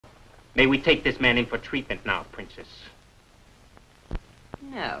May we take this man in for treatment now, Princess?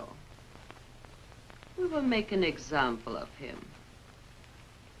 No. We will make an example of him.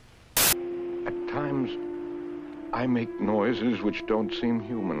 At times, I make noises which don't seem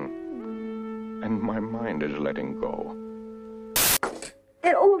human, and my mind is letting go.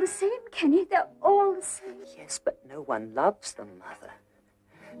 They're all the same, Kenny. They're all the same. Yes, but no one loves them, Mother.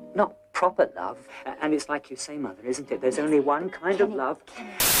 Not proper love. And it's like you say, Mother, isn't it? There's only one kind of love.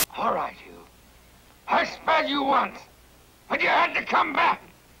 All right, you. I spared you once, but you had to come back.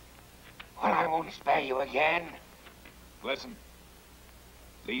 Well, I won't spare you again. Listen.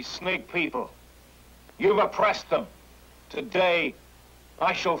 These snake people, you've oppressed them. Today,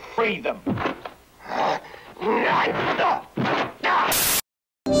 I shall free them.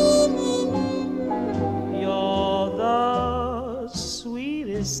 You're the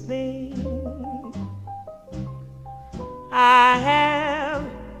sweetest thing I have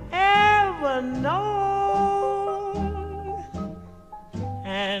ever known,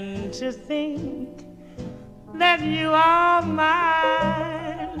 and to think that you are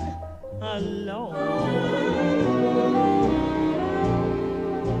mine alone.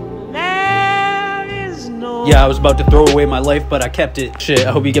 Yeah, I was about to throw away my life, but I kept it. Shit,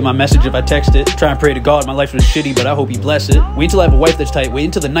 I hope you get my message if I text it. Try and pray to God my life was shitty, but I hope he bless it. Wait until I have a wife that's tight, wait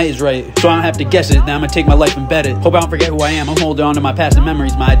until the night is right, so I don't have to guess it. Then I'ma take my life and bet it. Hope I don't forget who I am, I'm holding on to my past and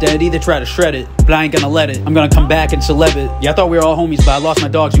memories. My identity, they try to shred it, but I ain't gonna let it. I'm gonna come back and celeb it. Yeah, I thought we were all homies, but I lost my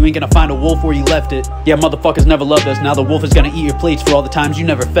dogs. You ain't gonna find a wolf where you left it. Yeah, motherfuckers never loved us, now the wolf is gonna eat your plates for all the times you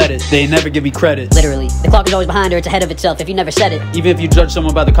never fed it. They ain't never give me credit. Literally, the clock is always behind her, it's ahead of itself if you never said it. Even if you judge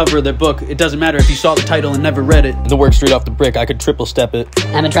someone by the cover of their book, it doesn't matter if you saw the title and never read it. The work straight off the brick, I could triple step it.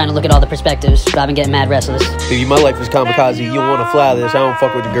 I've been trying to look at all the perspectives, but I've been getting mad restless. Baby, my life is kamikaze, you don't wanna fly this. I don't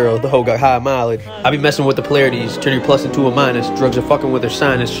fuck with the girl, the hoe got high mileage. I be messing with the polarities, turn your plus into a minus. Drugs are fucking with her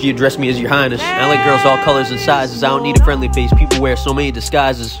sinus, she addressed me as your highness. I like girls all colors and sizes, I don't need a friendly face. People wear so many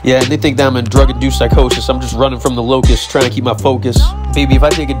disguises. Yeah, and they think that I'm in drug-induced psychosis. I'm just running from the locust, trying to keep my focus. Baby, if I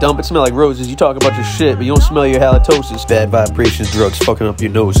take a dump, it smell like roses. You talk about your shit, but you don't smell your halitosis. Bad vibrations, drugs fucking up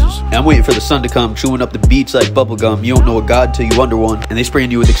your noses. And I'm waiting for the sun to come, chewing up the beats like bubblegum. You don't know a god till you under one, and they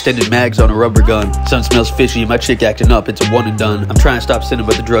spraying you with extended mags on a rubber gun. Sun smells fishy and my chick acting up, it's a one and done. I'm trying to stop sinning,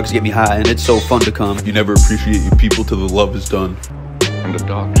 but the drugs get me high, and it's so fun to come. You never appreciate your people till the love is done. And a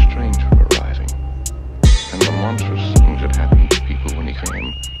dark stranger arriving, and the monstrous things that happened to people when he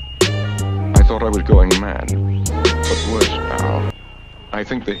came. I thought I was going mad, but worse now. I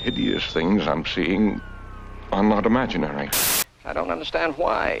think the hideous things I'm seeing are not imaginary. I don't understand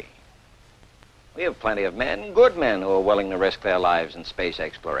why. We have plenty of men, good men, who are willing to risk their lives in space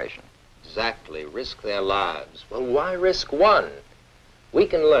exploration. Exactly, risk their lives. Well, why risk one? We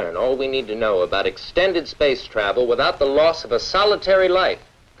can learn all we need to know about extended space travel without the loss of a solitary life.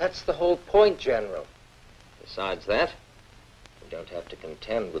 That's the whole point, General. Besides that, we don't have to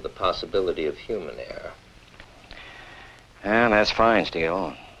contend with the possibility of human error. And that's fine,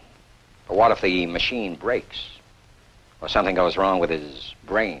 Steele. But what if the machine breaks? Or something goes wrong with his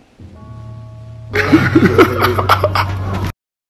brain?